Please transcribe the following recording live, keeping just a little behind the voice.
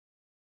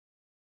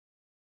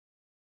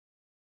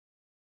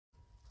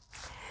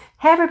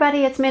Hey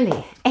everybody, it's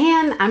Mindy,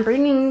 and I'm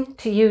bringing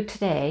to you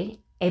today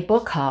a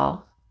book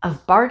haul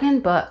of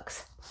bargain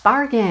books.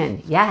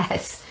 Bargain,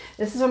 yes.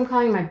 This is what I'm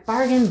calling my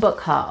bargain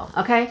book haul,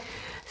 okay?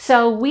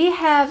 So we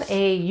have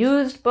a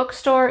used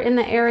bookstore in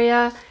the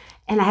area,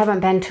 and I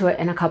haven't been to it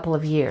in a couple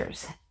of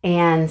years.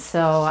 And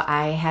so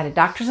I had a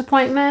doctor's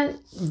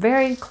appointment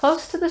very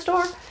close to the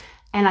store,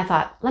 and I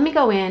thought, let me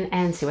go in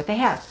and see what they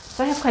have.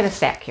 So I have quite a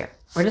stack here.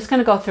 We're just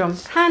gonna go through them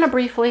kind of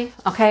briefly,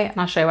 okay?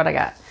 And I'll show you what I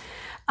got.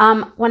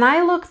 When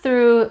I look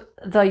through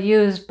the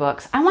used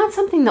books, I want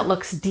something that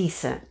looks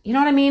decent. You know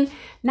what I mean?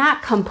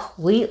 Not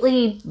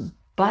completely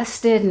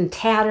busted and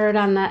tattered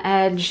on the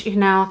edge, you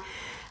know.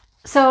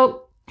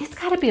 So it's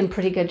got to be in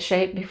pretty good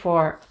shape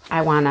before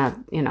I want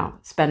to,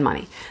 spend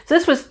money. So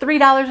this was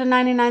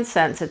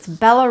 $3.99. It's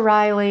Bella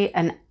Riley,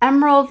 an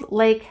Emerald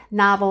Lake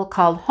novel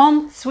called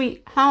Home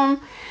Sweet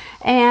Home.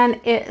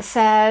 And it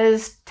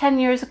says 10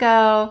 years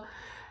ago,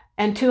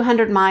 and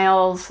 200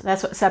 miles,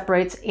 that's what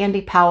separates Andy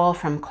Powell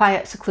from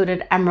quiet,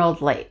 secluded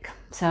Emerald Lake.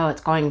 So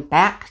it's going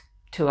back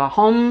to a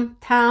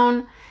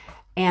hometown.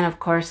 And of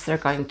course, they're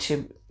going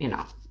to,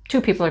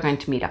 two people are going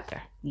to meet up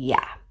there.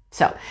 Yeah.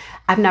 So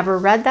I've never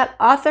read that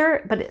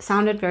author, but it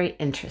sounded very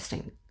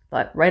interesting.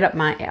 But right up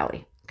my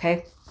alley.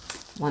 Okay.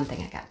 One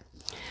thing I got.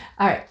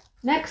 All right.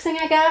 Next thing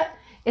I got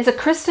is a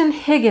Kristen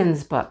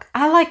Higgins book.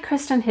 I like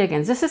Kristen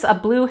Higgins. This is a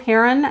Blue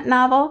Heron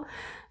novel.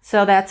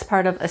 So that's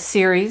part of a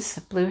series,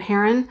 Blue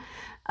Heron.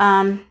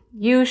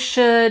 You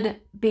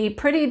should be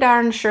pretty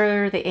darn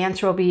sure the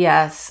answer will be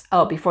yes.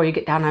 Oh, before you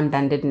get down on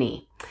bended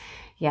knee.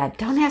 Yeah,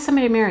 don't ask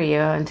somebody to marry you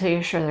until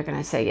you're sure they're going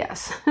to say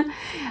yes.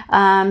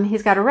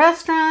 He's got a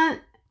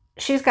restaurant.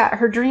 She's got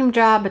her dream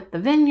job at the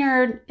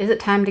vineyard. Is it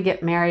time to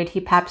get married?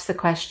 He pops the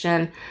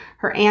question.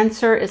 Her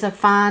answer is a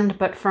fond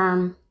but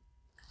firm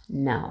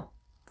no.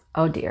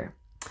 Oh, dear.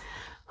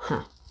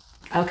 Huh.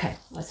 Okay,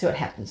 let's see what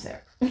happens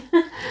there.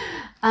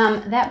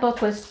 That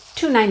book was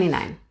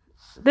 $2.99.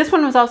 This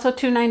one was also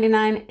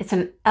 $2.99. It's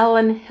an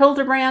Ellen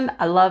Hilderbrand.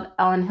 I love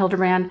Ellen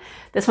Hilderbrand.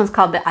 This one's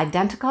called The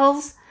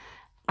Identicals.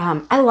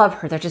 I love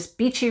her. They're just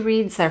beachy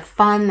reads. They're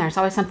fun. There's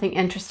always something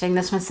interesting.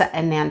 This one's set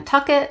in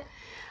Nantucket.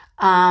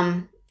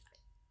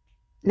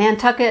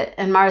 Nantucket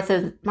and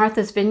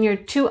Martha's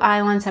Vineyard, two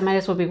islands that might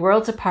as well be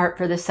worlds apart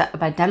for this set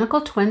of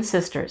identical twin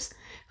sisters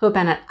who have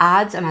been at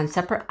odds and on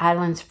separate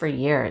islands for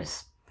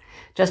years.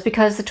 Just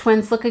because the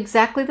twins look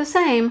exactly the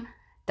same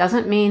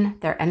doesn't mean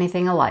they're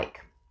anything alike.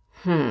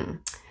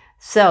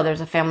 So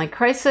there's a family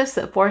crisis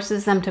that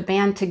forces them to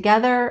band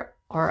together,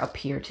 or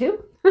appear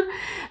to.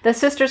 The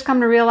sisters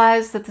come to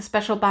realize that the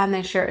special bond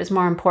they share is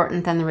more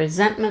important than the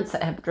resentments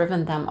that have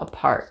driven them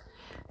apart.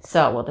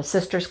 So will the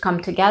sisters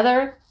come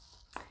together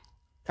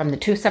from the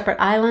two separate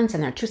islands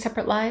and their two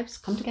separate lives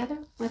come together?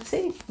 Let's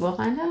see. We'll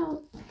find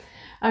out.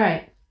 All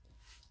right.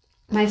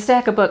 My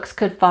stack of books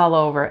could fall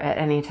over at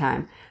any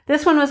time.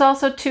 This one was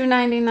also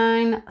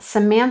 $2.99.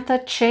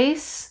 Samantha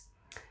Chase,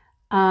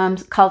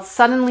 called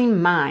Suddenly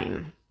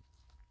Mine.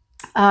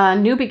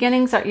 New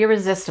beginnings are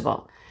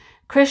irresistible.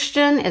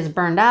 Christian is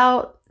burned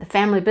out. The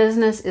family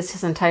business is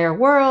his entire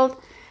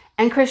world.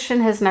 And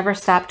Christian has never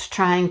stopped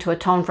trying to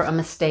atone for a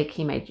mistake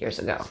he made years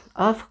ago.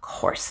 Of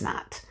course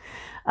not.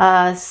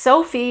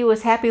 Sophie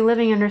was happy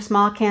living in her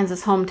small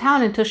Kansas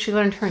hometown until she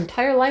learned her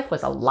entire life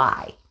was a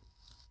lie.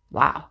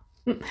 Wow.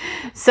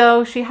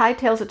 So she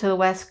hightails it to the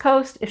West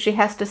Coast. If she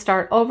has to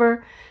start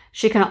over,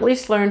 she can at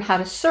least learn how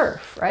to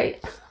surf,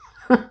 right?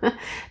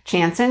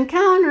 Chance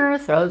encounter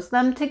throws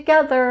them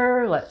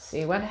together. Let's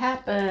see what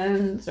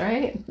happens,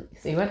 right?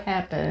 See what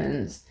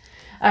happens.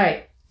 All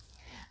right.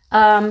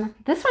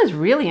 This one's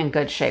really in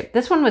good shape.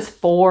 This one was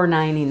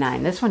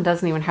 $4.99. This one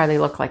doesn't even hardly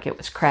look like it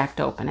was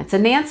cracked open. It's a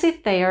Nancy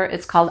Thayer.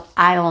 It's called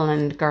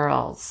Island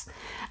Girls.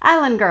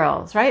 Island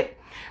Girls, right?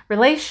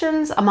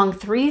 Relations among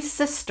three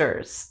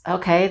sisters.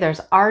 Okay,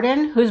 there's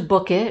Arden, who's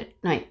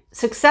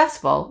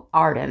successful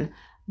Arden,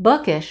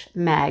 bookish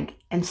Meg,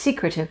 and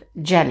secretive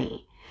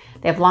Jenny.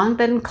 They have long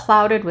been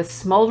clouded with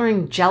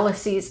smoldering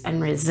jealousies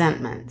and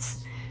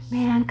resentments.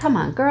 Man, come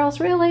on, girls,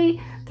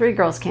 really? Three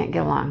girls can't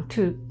get along.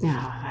 Two,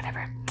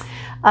 whatever.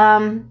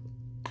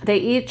 They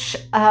each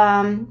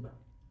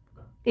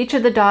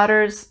of the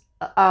daughters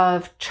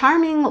of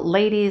charming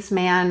ladies'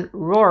 man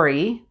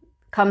Rory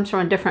comes from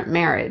a different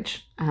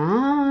marriage.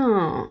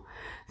 Oh,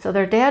 so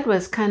their dad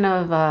was kind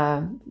of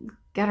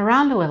got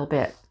around a little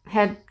bit,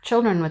 had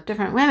children with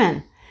different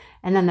women,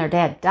 and then their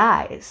dad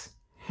dies.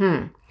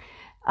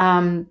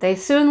 They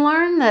soon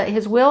learn that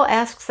his will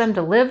asks them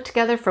to live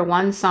together for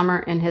one summer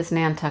in his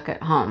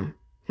Nantucket home.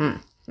 All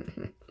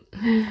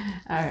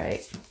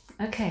right.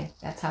 Okay,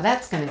 that's how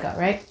that's going to go,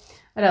 right?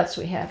 What else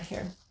do we have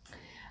here?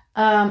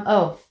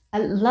 I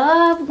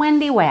love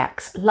Wendy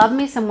Wax. Love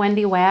me some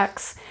Wendy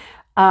Wax.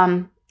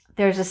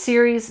 There's a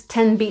series,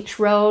 10 Beach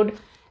Road.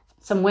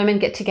 Some women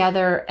get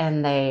together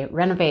and they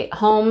renovate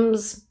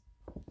homes.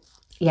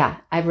 Yeah,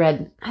 I've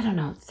read,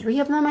 3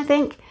 of them, I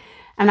think.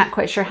 I'm not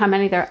quite sure how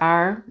many there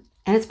are.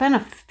 And it's been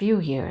a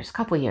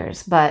couple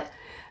years, but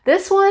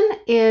This one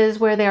is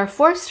where they are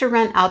forced to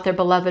rent out their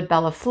beloved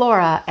Bella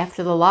Flora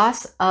after the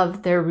loss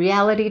of their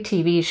reality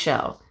TV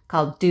show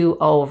called Do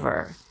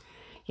Over.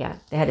 Yeah,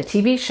 they had a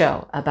TV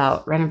show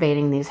about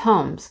renovating these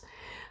homes.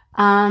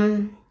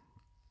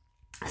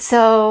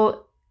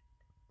 So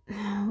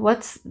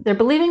they're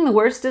believing the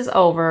worst is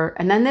over,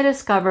 and then they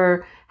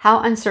discover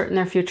how uncertain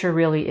their future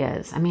really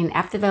is. I mean,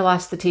 after they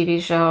lost the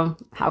TV show,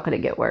 how could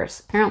it get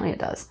worse? Apparently it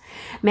does.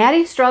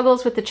 Maddie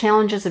struggles with the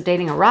challenges of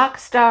dating a rock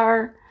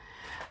star.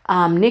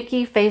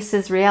 Nikki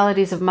faces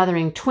realities of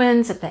mothering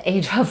twins at the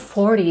age of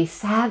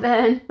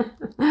 47.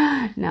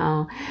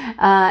 No.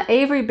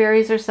 Avery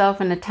buries herself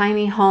in a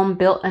tiny home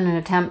built in an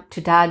attempt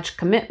to dodge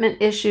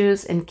commitment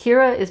issues, and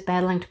Kira is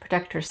battling to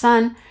protect her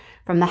son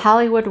from the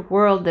Hollywood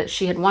world that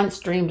she had once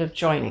dreamed of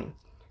joining.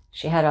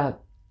 She had a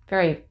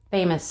very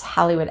famous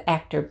Hollywood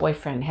actor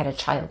boyfriend, had a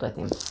child with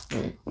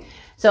him.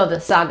 So the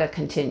saga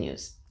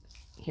continues.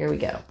 Here we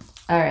go.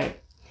 All right.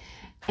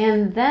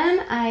 And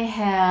then I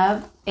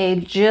have a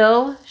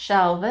Jill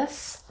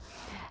Shelvis.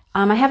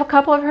 I have a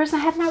couple of hers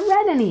and I have not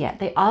read any yet.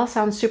 They all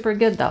sound super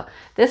good though.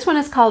 This one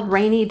is called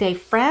Rainy Day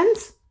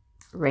Friends.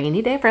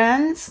 Rainy Day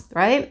Friends,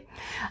 right?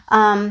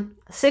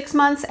 6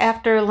 months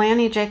after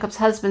Lanny Jacobs'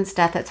 husband's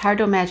death, it's hard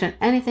to imagine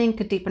anything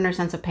could deepen her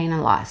sense of pain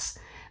and loss.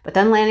 But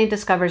then Lanny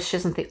discovers she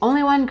isn't the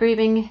only one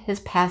grieving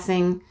his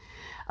passing.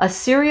 A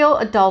serial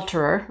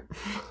adulterer,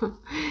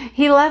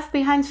 he left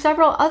behind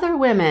several other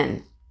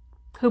women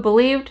who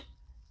believed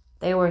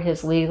they were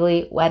his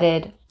legally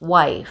wedded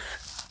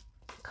wife.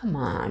 Come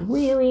on,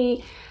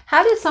 really?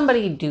 How did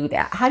somebody do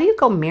that? How do you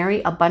go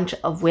marry a bunch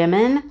of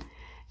women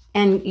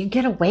and you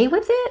get away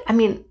with it? I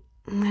mean,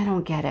 I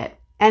don't get it.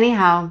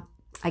 Anyhow,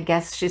 I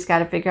guess she's got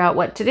to figure out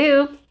what to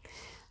do.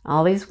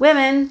 All these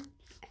women,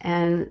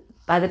 and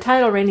by the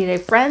title, Rainy Day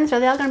Friends, are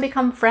they all going to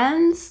become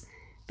friends?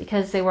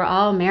 Because they were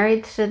all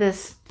married to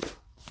this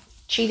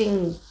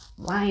cheating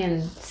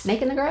lion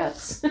snake in the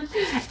grass?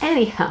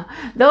 Anyhow,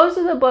 those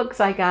are the books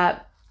I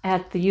got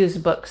at the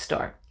used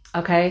bookstore.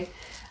 Okay.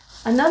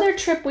 Another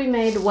trip we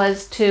made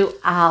was to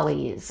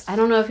Ollie's. I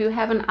don't know if you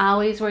have an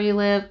Ollie's where you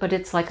live, but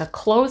it's like a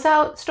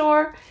closeout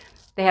store.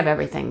 They have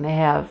everything. They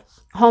have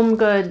home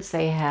goods.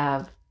 They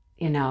have,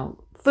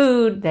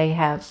 food. They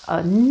have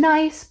a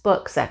nice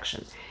book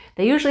section.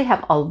 They usually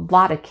have a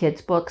lot of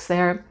kids' books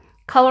there,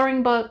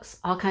 coloring books,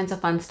 all kinds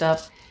of fun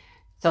stuff.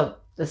 So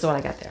this is what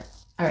I got there.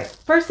 All right.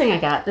 First thing I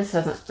got, this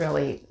isn't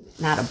really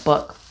not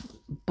a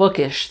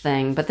bookish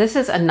thing, but this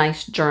is a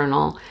nice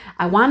journal.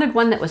 I wanted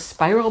one that was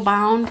spiral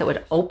bound that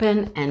would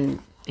open and,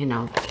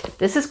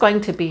 this is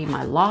going to be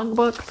my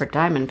logbook for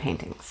diamond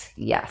paintings.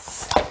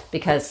 Yes,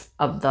 because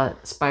of the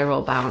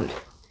spiral bound.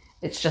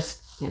 It's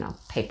just,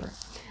 paper.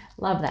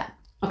 Love that.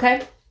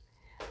 Okay.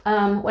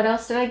 What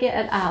else did I get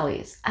at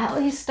Ollie's?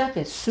 Ollie's stuff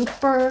is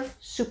super,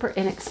 super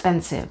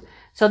inexpensive.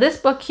 So this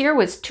book here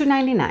was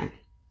 $2.99.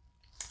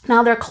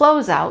 Now they're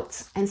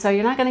closeouts, and so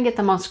you're not going to get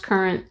the most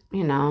current,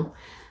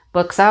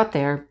 books out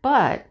there,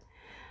 but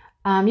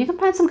you can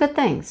find some good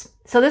things.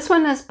 So this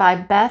one is by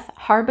Beth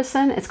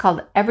Harbison. It's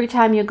called Every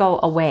Time You Go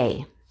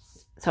Away.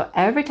 So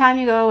every time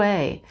you go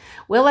away.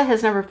 Willa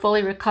has never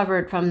fully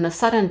recovered from the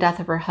sudden death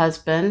of her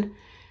husband.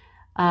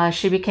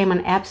 She became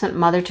an absent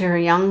mother to her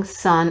young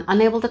son,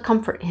 unable to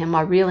comfort him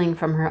while reeling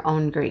from her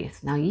own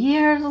grief. Now,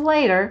 years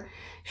later,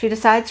 she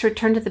decides to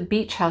return to the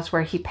beach house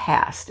where he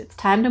passed. It's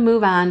time to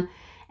move on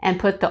and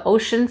put the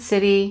Ocean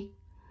City,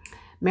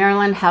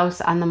 Maryland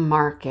house on the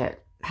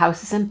market.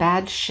 House is in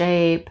bad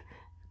shape.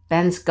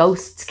 Ben's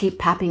ghosts keep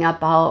popping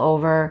up all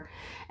over.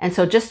 And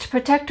so just to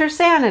protect her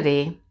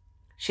sanity,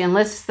 she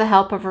enlists the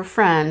help of her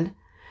friend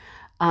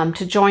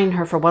to join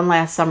her for one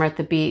last summer at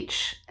the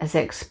beach as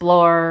they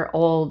explore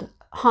old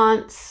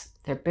haunts,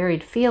 their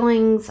buried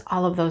feelings,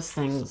 all of those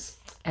things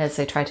as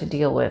they try to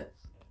deal with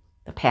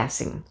the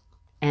passing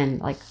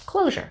and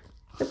closure.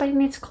 Everybody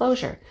needs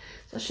closure.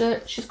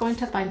 So she's going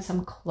to find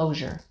some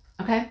closure.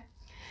 Okay?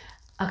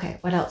 Okay,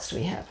 what else do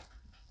we have?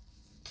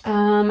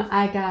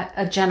 I got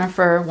a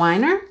Jennifer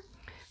Weiner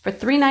for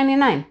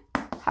 $3.99.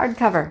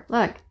 Hardcover.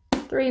 Look,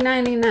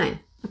 $3.99.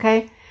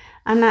 Okay?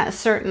 I'm not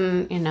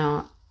certain,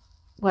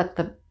 what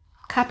the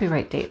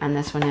copyright date on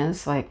this one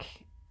is.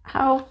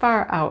 How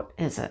far out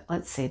is it?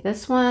 Let's see.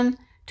 This one,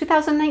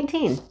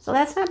 2019. So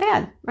that's not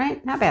bad,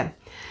 right? Not bad.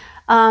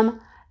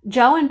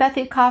 Joe and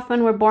Bethy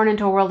Kaufman were born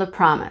into a world of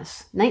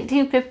promise.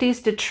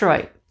 1950s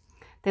Detroit.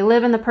 They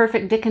live in the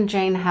perfect Dick and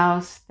Jane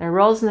house. Their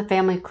roles in the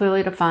family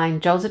clearly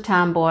defined. Joe's a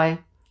tomboy,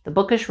 the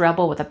bookish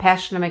rebel with a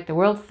passion to make the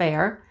world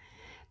fair.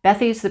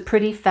 Bethy's the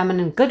pretty,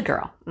 feminine, good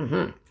girl.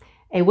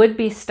 A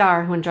would-be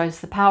star who enjoys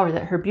the power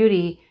that her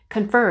beauty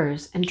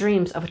confers and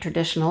dreams of a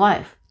traditional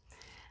life.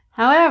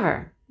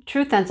 However,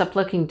 truth ends up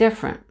looking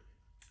different.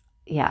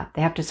 Yeah,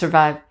 they have to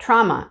survive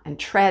trauma and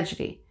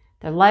tragedy.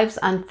 Their lives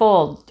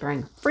unfold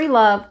during free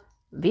love,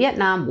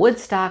 Vietnam,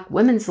 Woodstock,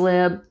 women's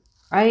lib,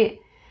 right?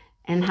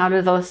 And how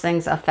do those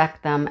things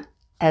affect them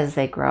as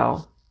they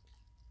grow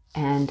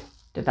and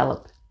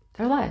develop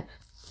their lives?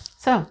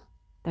 So,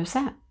 there's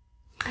that.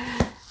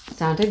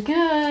 Sounded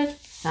good.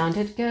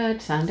 Sounded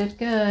good. Sounded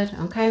good.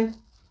 Okay.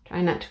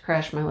 Try not to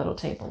crash my little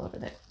table over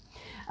there.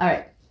 All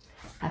right.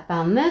 I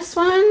found this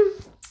one.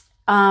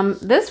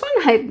 This one,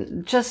 I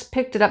just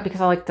picked it up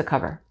because I like the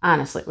cover.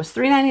 Honestly, it was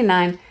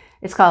 $3.99.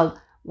 It's called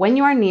When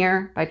You Are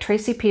Near by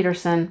Tracy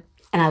Peterson.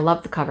 And I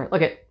love the cover.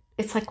 Look at,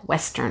 it's like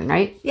Western,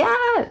 right? Yeah,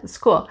 it's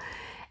cool.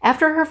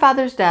 After her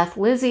father's death,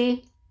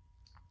 Lizzie,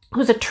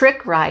 who's a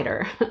trick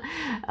rider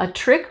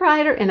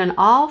in an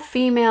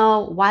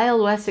all-female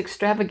Wild West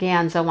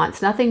extravaganza,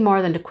 wants nothing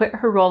more than to quit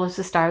her role as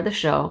the star of the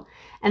show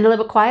and to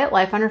live a quiet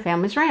life on her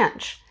family's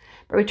ranch.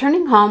 But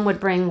returning home would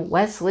bring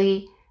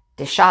Wesley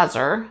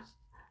DeShazer,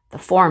 the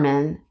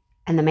foreman,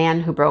 and the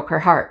man who broke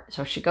her heart.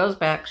 So she goes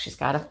back. She's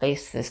got to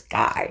face this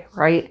guy,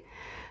 right?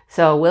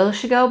 So will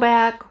she go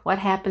back? What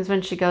happens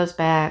when she goes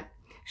back?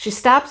 She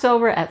stops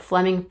over at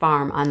Fleming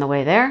Farm on the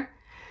way there.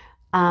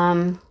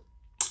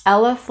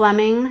 Ella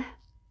Fleming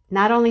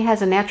not only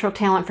has a natural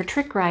talent for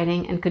trick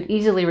riding and could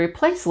easily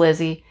replace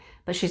Lizzie,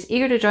 but she's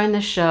eager to join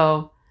the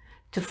show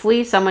to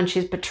flee someone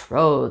she's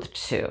betrothed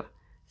to.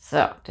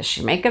 So, does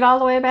she make it all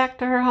the way back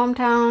to her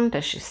hometown?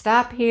 Does she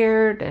stop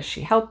here? Does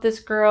she help this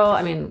girl?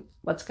 I mean,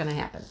 what's going to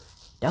happen?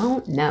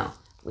 Don't know.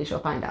 We shall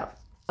find out.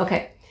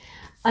 Okay.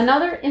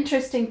 Another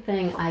interesting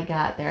thing I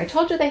got there. I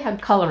told you they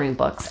had coloring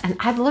books, and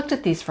I've looked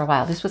at these for a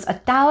while. This was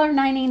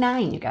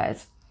 $1.99, you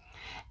guys.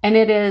 And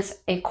it is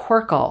a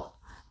Quirkle.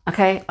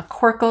 Okay, a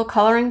Quirkle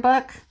coloring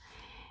book.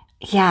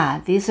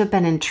 Yeah, these have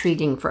been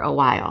intriguing for a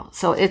while.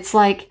 So it's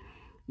like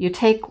you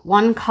take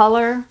one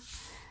color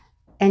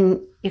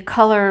and you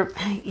color,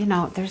 you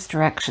know, there's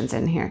directions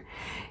in here.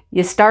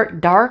 You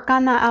start dark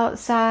on the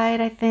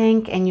outside, I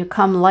think, and you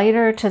come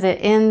lighter to the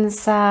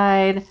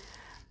inside.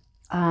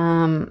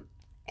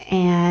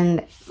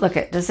 And look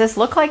at, does this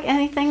look like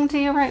anything to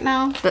you right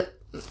now?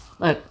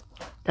 Look,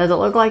 does it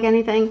look like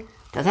anything?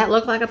 Does that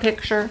look like a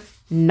picture?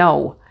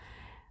 No.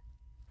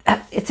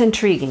 It's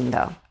intriguing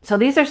though. So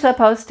these are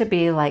supposed to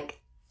be like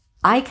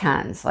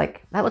icons.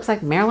 Like that looks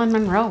like Marilyn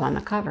Monroe on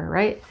the cover,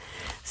 right?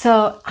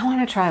 So I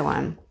want to try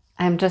one.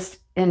 I'm just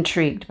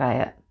intrigued by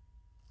it.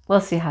 We'll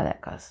see how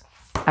that goes.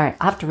 All right,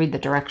 I'll have to read the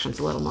directions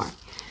a little more.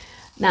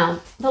 Now,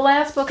 the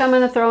last book I'm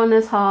going to throw in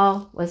this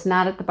haul was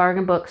not at the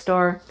bargain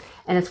bookstore,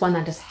 and it's one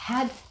that I just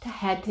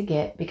had to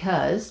get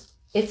because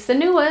it's the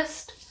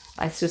newest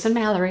by Susan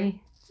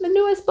Mallory. The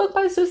newest book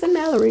by Susan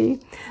Mallory.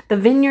 The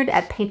Vineyard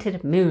at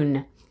Painted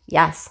Moon.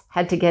 Yes,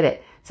 had to get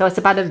it. So it's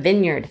about a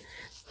vineyard.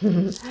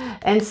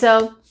 And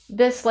so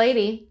this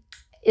lady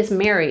is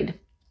married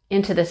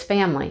into this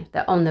family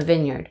that own the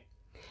vineyard.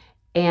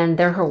 And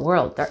they're her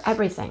world. They're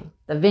everything.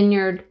 The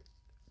vineyard,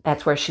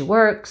 that's where she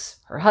works.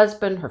 Her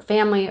husband, her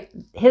family,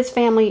 his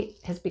family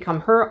has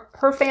become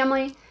her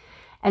family.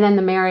 And then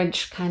the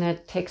marriage kind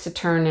of takes a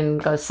turn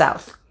and goes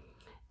south.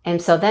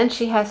 And so then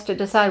she has to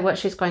decide what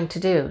she's going to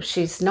do.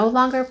 She's no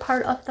longer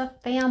part of the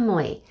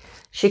family.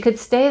 She could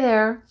stay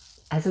there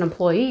as an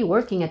employee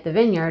working at the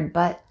vineyard,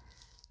 but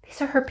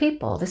these are her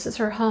people. This is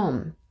her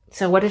home.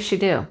 So what does she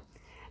do?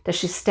 Does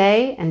she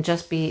stay and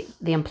just be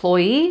the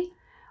employee?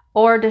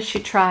 Or does she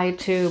try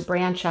to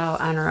branch out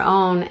on her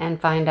own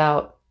and find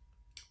out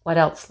what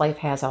else life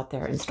has out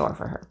there in store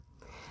for her?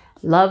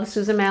 Love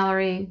Susan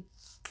Mallory.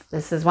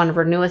 This is one of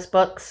her newest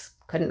books.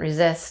 Couldn't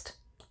resist.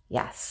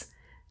 Yes.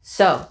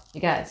 So,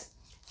 you guys,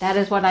 that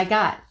is what I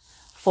got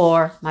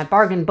for my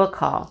bargain book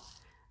haul.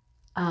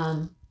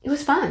 It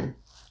was fun.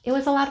 It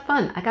was a lot of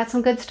fun. I got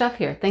some good stuff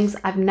here. Things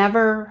I've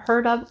never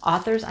heard of,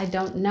 authors I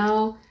don't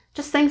know,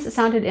 just things that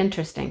sounded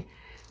interesting.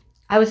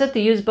 I was at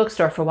the used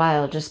bookstore for a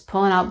while, just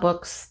pulling out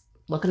books,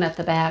 looking at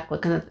the back,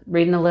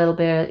 reading a little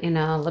bit,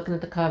 looking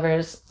at the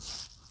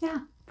covers. Yeah,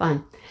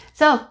 fun.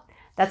 So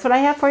that's what I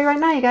have for you right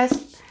now, you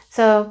guys.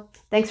 So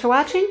thanks for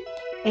watching,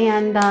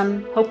 and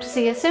hope to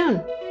see you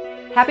soon.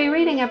 Happy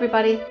reading,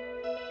 everybody.